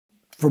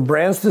For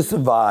brands to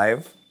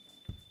survive,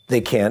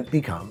 they can't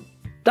become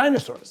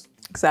dinosaurs.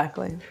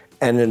 Exactly.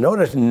 And in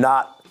order to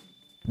not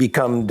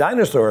become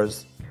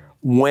dinosaurs,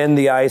 when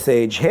the Ice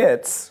Age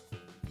hits,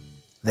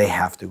 they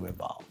have to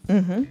evolve.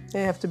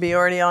 They have to be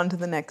already on to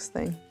the next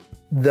thing.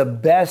 The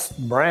best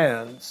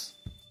brands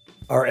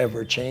are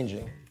ever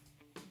changing,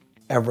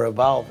 ever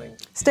evolving.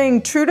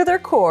 Staying true to their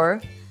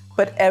core,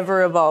 but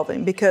ever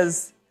evolving,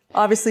 because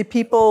obviously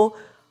people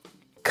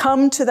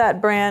come to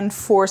that brand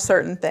for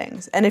certain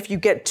things. And if you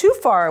get too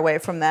far away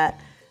from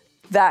that,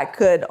 that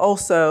could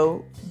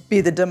also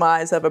be the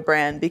demise of a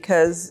brand,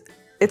 because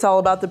it's all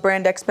about the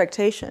brand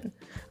expectation.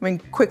 I mean,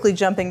 quickly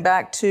jumping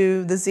back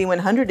to the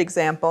Z100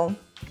 example,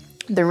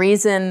 the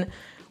reason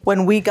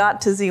when we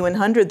got to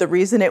Z100, the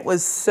reason it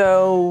was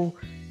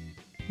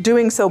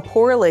doing so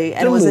poorly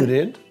and was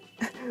in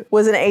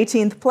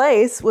 18th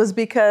place was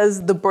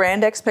because the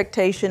brand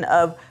expectation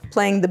of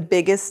playing the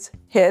biggest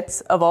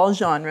hits of all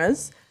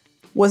genres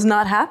was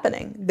not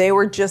happening. They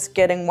were just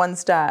getting one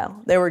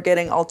style. They were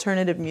getting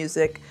alternative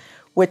music,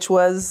 which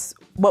was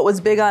what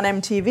was big on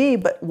MTV,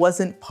 but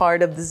wasn't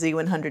part of the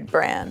Z100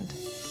 brand.